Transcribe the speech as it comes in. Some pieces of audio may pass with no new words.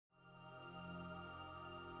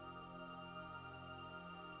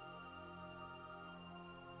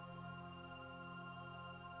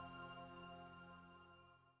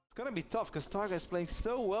It's going to be tough because TargA is playing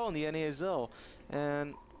so well in the NASL,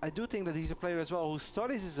 and I do think that he's a player as well who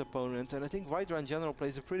studies his opponents, and I think Hydra in general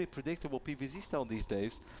plays a pretty predictable PvZ style these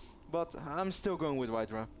days, but I'm still going with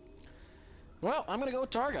Hydra. Well, I'm going to go with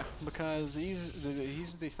TargA because he's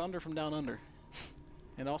the Thunder from down under,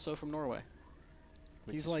 and also from Norway.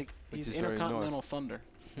 He's intercontinental Thunder.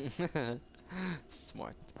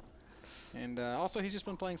 Smart. And also, he's just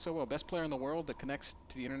been playing so well. Best player in the world that connects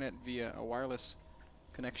to the internet via a wireless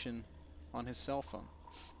connection on his cell phone.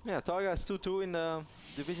 Yeah, TargA is 2-2 in the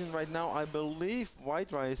division right now. I believe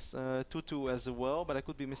Hydra is 2-2 as well, but I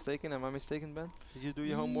could be mistaken. Am I mistaken, Ben? Did you do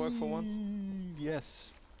your homework for once?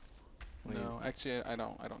 Yes. No, actually, I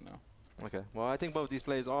don't know. Okay, well, I think both these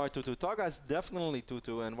players are 2-2. TargA is definitely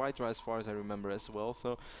 2-2, and Hydra, as far as I remember, as well.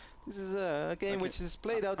 So this is a game which is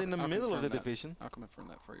played out in the middle of the division. I'll confirm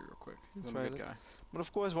that for you real quick. He's a good guy. But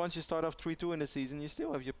of course, once you start off 3-2 in the season, you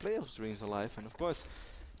still have your playoff dreams alive. And of course,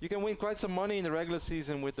 you can win quite some money in the regular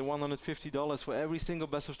season with the $150 for every single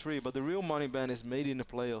best of 3. But the real money, Ben, is made in the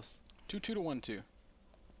playoffs. 2-2 to 1-2.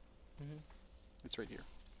 It's right here.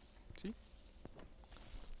 See?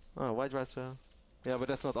 Oh, Hydra's yeah, but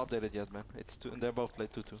that's not updated yet, man. It's they're both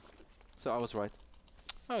played 2-2. So I was right.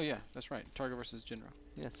 Oh yeah, that's right. TargA versus Jinro.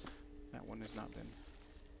 Yes. That one has not been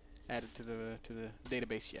added to the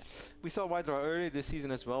database yet. We saw Hydra earlier this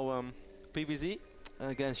season as well. PvZ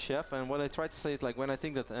against Chef, and what I tried to say is, like, when I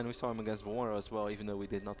think that, and we saw him against Warner as well, even though we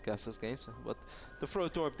did not cast those games, but the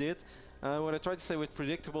Frotorp did. What I tried to say with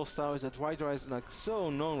predictable style is that Hydra is like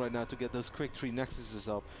so known right now to get those quick 3 nexuses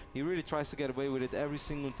up. He really tries to get away with it every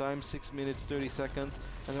single time, 6 minutes, 30 seconds,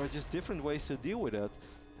 and there are just different ways to deal with that.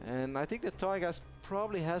 And I think that TargA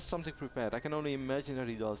probably has something prepared. I can only imagine that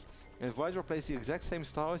he does. And if Hydra plays the exact same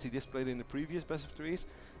style as he displayed in the previous best of 3s,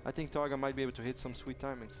 I think TargA might be able to hit some sweet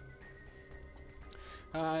timings.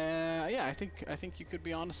 Yeah, I think you could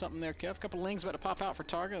be onto something there, Kev. A couple lings about to pop out for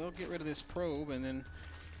TargA. They'll get rid of this probe, and then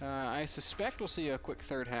I suspect we'll see a quick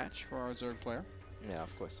third hatch for our Zerg player. Yeah,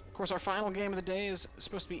 of course. Of course, our final game of the day is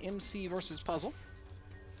supposed to be MC versus Puzzle.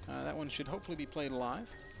 That one should hopefully be played live.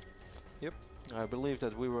 Yep. I believe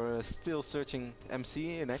that we were still searching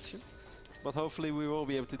MC in action, but hopefully we will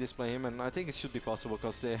be able to display him, and I think it should be possible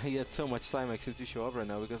because he had so much time actually to show up right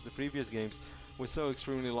now because the previous games were so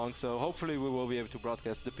extremely long. So hopefully we will be able to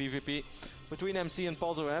broadcast the PvP between MC and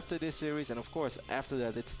Puzzle after this series, and of course after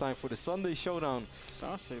that it's time for the Sunday Showdown.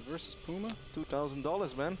 Sase versus Puma.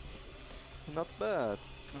 $2,000, man. Not bad.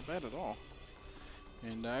 Not bad at all.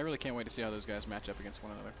 And I really can't wait to see how those guys match up against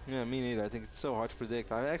one another. Yeah, me neither. I think it's so hard to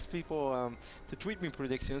predict. I asked people to tweet me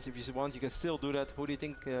predictions. If you want, you can still do that. Who do you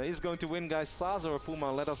think is going to win, guys? Sase or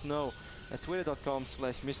Puma? Let us know at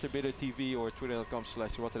twitter.com/MrBitterTV or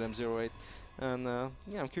twitter.com/Rotterdam08. And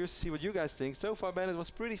yeah, I'm curious to see what you guys think. So far, Ben, it was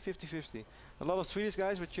pretty 50-50. A lot of Swedish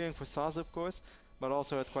guys were cheering for Sase, of course, but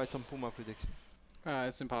also had quite some Puma predictions.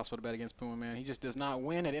 It's impossible to bet against Puma, man. He just does not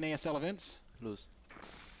win at NASL events. Lose.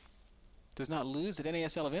 Does not lose at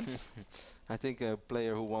NASL events? I think a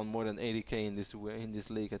player who won more than 80k in this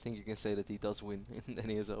league, I think you can say that he does win in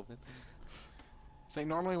NASL event. It's like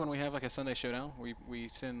normally when we have like a Sunday Showdown, we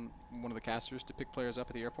send one of the casters to pick players up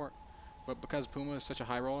at the airport. But because Puma is such a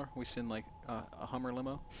high roller, we send like a Hummer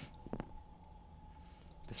limo.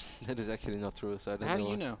 That is actually not true. So I don't How do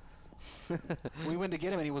you know? We went to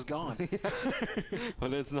get him and he was gone. Well,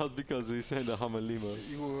 that's not because we sent a Hummer limo.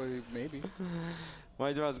 Maybe.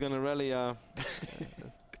 Hydra is gonna rally a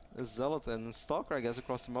Zealot and Stalker, I guess,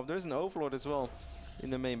 across the map. There's an Overlord as well in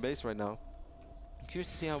the main base right now. I'm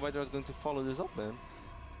curious to see how Hydra is going to follow this up, man.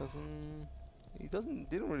 Because he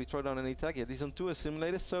didn't really throw down any attack yet. He's on 2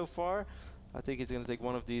 assimilators so far. I think he's gonna take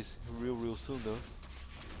one of these real soon, though.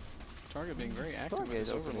 TargA being very active with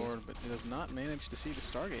his Overlord, but he does not manage to see the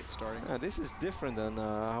Stargate starting. This is different than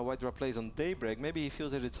how Hydra plays on Daybreak. Maybe he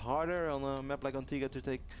feels that it's harder on a map like Antigua to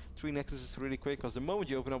take 3 nexuses really quick, because the moment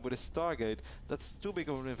you open up with a Stargate, that's too big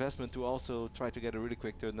of an investment to also try to get a really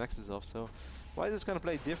quick 3rd nexus off. So Hydра's gonna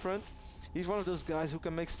play different. He's one of those guys who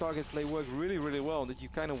can make Stargate play work really well, that you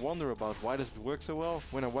kind of wonder about why does it work so well.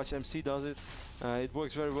 When I watch MC does it, it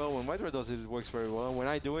works very well. When Hydra does it, it works very well. When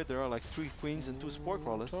I do it, there are like 3 queens and 2 spore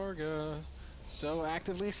crawlers. TargA so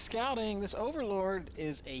actively scouting. This Overlord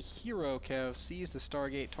is a hero, Kev. Sees the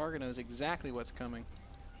Stargate. TargA knows exactly what's coming.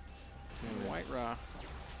 And Hydra.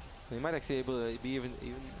 He might actually be even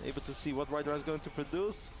able to see what Hydra is going to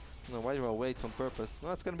produce. No, Hydra waits on purpose.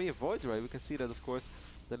 No, it's going to be a Void Ray. We can see that, of course,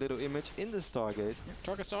 the little image in the Stargate. Yep,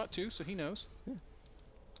 TargA saw it too, so he knows.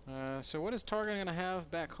 Yeah. So what is TargA going to have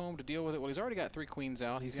back home to deal with it? Well, he's already got 3 queens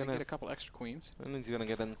out. He's going to get a couple extra queens. And he's going to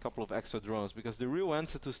get a couple of extra drones, because the real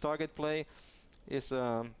answer to Stargate play is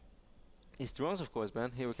his drones, of course,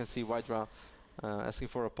 man. Here we can see Hydra asking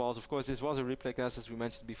for a pause. Of course, this was a replay cast, as we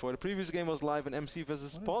mentioned before. The previous game was live in MC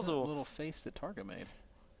versus Puzzle. What is that little face that TargA made?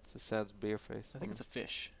 It's a sad bear face. I think it's a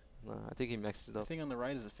fish. No, I think he mixed it up. The thing on the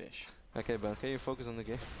right is a fish. Okay, Ben, can you focus on the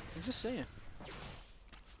game? I'm just saying.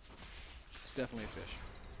 It's definitely a fish.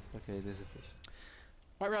 Okay, it is a fish.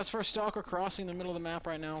 White first Stalker crossing the middle of the map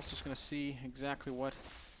right now. Just going to see exactly what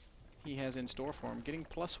he has in store for him. Getting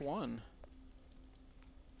 +1.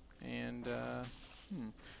 And, do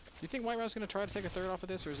you think White going to try to take a third off of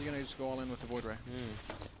this, or is he going to just go all in with the Void Ray?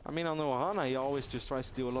 I mean, on the Ohana, he always just tries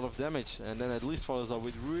to do a lot of damage, and then at least follows up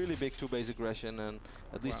with really big 2-base aggression, and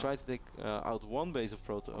at least try to take out 1 base of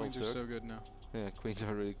Proto. Queens are so good now. Yeah, Queens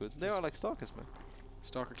are really good. They are like Stalkers, man.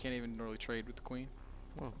 Stalker can't even really trade with the Queen.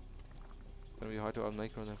 Well, it's going to be hard to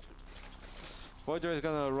out-macro them. Void Ray is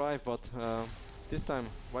going to arrive, but this time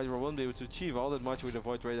White won't be able to achieve all that much with the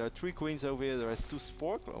Void Ray. There are 3 Queens over here, there is 2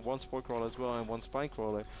 1 Spore Crawler as well, and 1 Spine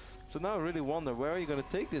Crawler. So now I really wonder, where are you going to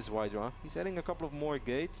take this Hydra? He's adding a couple of more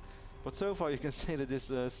gates, but so far you can say that this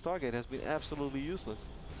Stargate has been absolutely useless.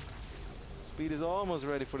 Speed is almost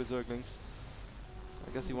ready for the Zerglings.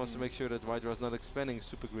 I guess he wants to make sure that Hydra is not expanding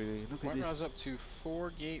super greedily. Look at this. Hydra's up to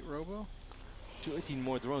 4 gate robo. 18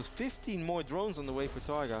 more drones, 15 more drones on the way for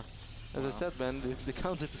TargA. As I said, man, the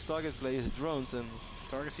counter to Stargate play is drones, and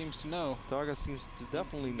TargA seems to know. TargA seems to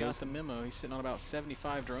definitely know. He got the memo. He's sitting on about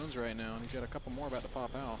 75 drones right now, and he's got a couple more about to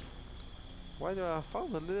pop out. Hydra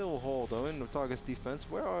found a little hole though in the TargA's defense.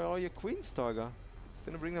 Where are all your Queens, TargA? He's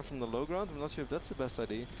gonna bring them from the low ground. I'm not sure if that's the best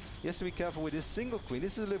idea. He has to be careful with this single Queen.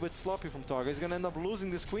 This is a little bit sloppy from TargA. He's gonna end up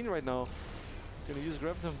losing this Queen right now. He's gonna use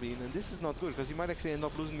Graviton Beam, and this is not good because he might actually end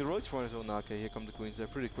up losing the Roach Warren as well. Nah, okay, here come the Queens. They're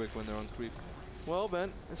pretty quick when they're on creep. Well,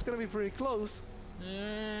 Ben, it's gonna be pretty close.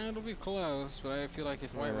 Yeah, it'll be close, but I feel like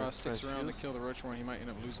if White sticks around to kill the Roach Warren, he might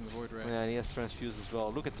end up losing the Void Ray. Yeah, and he has Transfuse as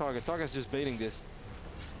well. Look at TargA. TargA's just baiting this.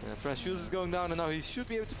 Yeah, Transfuse is going down, and now he should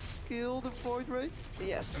be able to kill the Void Ray.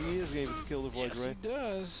 Yes, he is able to kill the Void Ray. Yes, he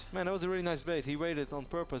does. Man, that was a really nice bait. He waited on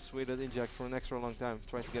purpose with that inject for an extra long time,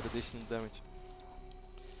 trying to get additional damage.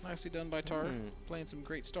 Nicely done by TargA, playing some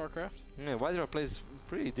great Starcraft. Yeah, Hydra plays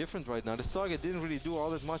pretty different right now. The Stargate didn't really do all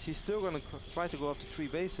that much. He's still going to try to go up to 3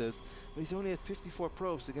 bases, but he's only at 54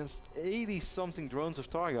 probes against 80-something drones of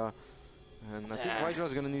TargA. And I think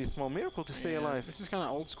Hydra's going to need a small miracle to stay alive. This is kind of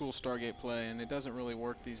old school Stargate play, and it doesn't really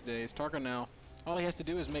work these days. TargA now, all he has to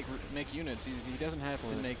do is make units. He doesn't have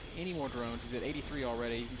to make any more drones. He's at 83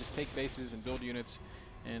 already. He can just take bases and build units.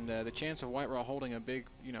 And the chance of White Raw holding a big,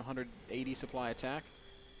 180 supply attack,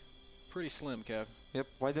 pretty slim, Kev. Yep,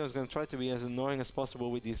 White is going to try to be as annoying as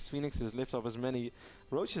possible with these Phoenixes, lift up as many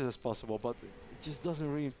Roaches as possible, but it just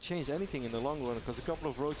doesn't really change anything in the long run, because a couple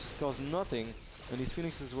of Roaches cost nothing, and these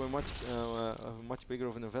Phoenixes were much bigger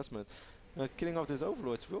of an investment. Killing off these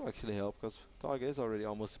Overlords will actually help, because TargA is already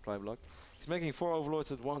almost supply blocked. He's making 4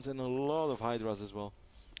 Overlords at once and a lot of Hydras as well.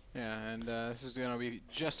 Yeah, and this is going to be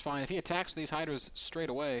just fine. If he attacks these Hydras straight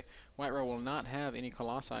away, White Row will not have any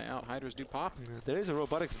Colossi out. Hydras do pop. There is a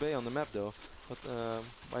Robotics Bay on the map though, but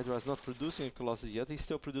White Row is not producing a Colossus yet. He's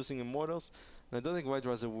still producing Immortals, and I don't think White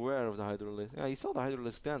Row is aware of the Hydralisk. Yeah, he saw the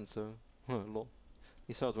Hydralisk then, so lol.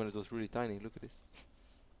 He saw it when it was really tiny. Look at this.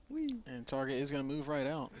 Whee. And TargA is going to move right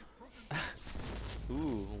out.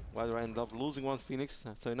 Ooh, White Row ended up losing 1 Phoenix,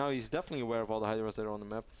 so now he's definitely aware of all the Hydras that are on the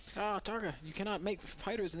map. Ah, TargA, you cannot make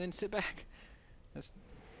Hydras and then sit back. That's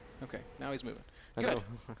okay, now he's moving. I Good. know.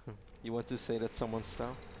 You want to say that's someone's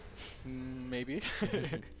style? Maybe.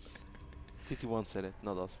 TT1 said it,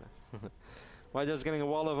 not us, man. Hydra's getting a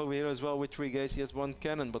wall over here as well with 3 gates. He has 1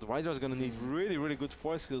 cannon, but Hydra's going to need really, really good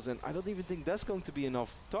force skills, and I don't even think that's going to be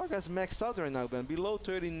enough. TargA's maxed out right now, man, below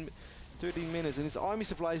 13 minutes, and his army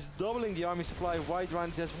supply is doubling the army supply of Hydra,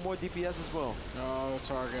 and it has more DPS as well. Oh,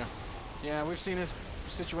 TargA. Yeah, we've seen this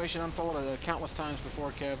situation unfold countless times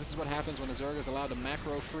before, Kev. This is what happens when a Zerg is allowed to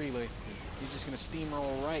macro freely. He's just going to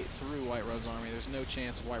steamroll right through White Raw's army. There's no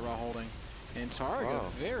chance of White Raw holding. And TargA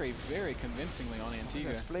very, very convincingly on Antigua.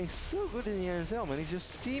 He's playing so good in the NSL, man. He's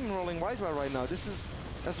just steamrolling White Raw right now. This is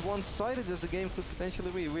as one-sided as the game could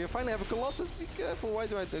potentially be. We finally have a Colossus. Be careful,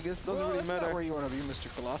 White Raw. I guess it doesn't really matter. Not where you want to be,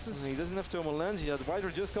 Mr. Colossus. He doesn't have thermal lens yet. White Raw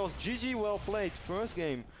just calls GG, well played. First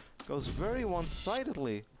game goes very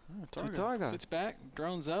one-sidedly to TargA. Sits back,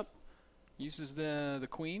 drones up, uses the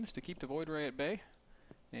Queens to keep the Void Ray at bay,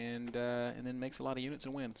 and then makes a lot of units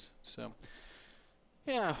and wins. So,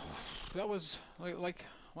 yeah, that was like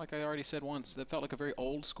I already said once. That felt like a very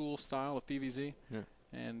old school style of PvZ,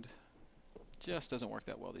 and just doesn't work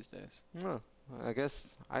that well these days. No, I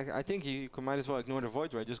guess I think you might as well ignore the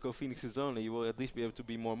Void Ray. Just go Phoenixes only. You will at least be able to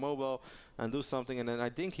be more mobile and do something. And then I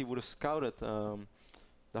think he would have scouted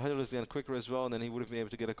the Hydra is again quicker as well, and then he would have been able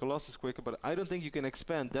to get a Colossus quicker. But I don't think you can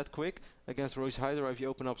expand that quick against Roche Hydra if you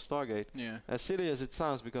open up Stargate. Yeah. As silly as it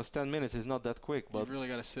sounds, because 10 minutes is not that quick. But You've really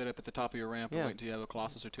got to sit up at the top of your ramp and wait until you have a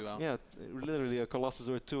Colossus or two out. yeah, literally a Colossus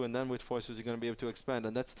or two, and then with Forces you're going to be able to expand.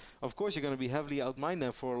 And that's, of course, you're going to be heavily outmined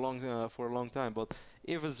them for a long time. But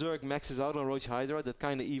if a Zerg maxes out on Roach Hydra, that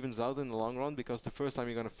kind of evens out in the long run, because the first time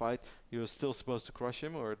you're going to fight, you're still supposed to crush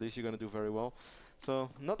him, or at least you're going to do very well. So,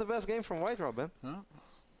 not the best game from White Rob, Ben. Well,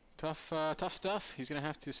 tough stuff. He's going to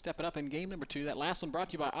have to step it up in game number 2. That last one brought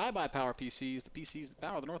to you by iBuyPower PCs, the PCs that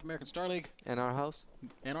power the North American Star League. And our house.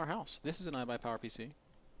 And our house. This is an iBuyPower PC.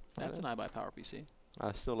 That's an iBuyPower PC.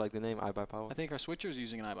 I still like the name iBuyPower. I think our switcher is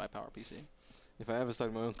using an iBuyPower PC. If I ever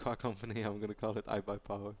start my own car company, I'm going to call it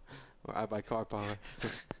iBuyPower. Or iBuyCarPower.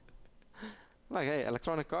 Like, hey,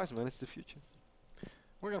 electronic cars, man, it's the future.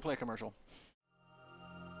 We're going to play a commercial.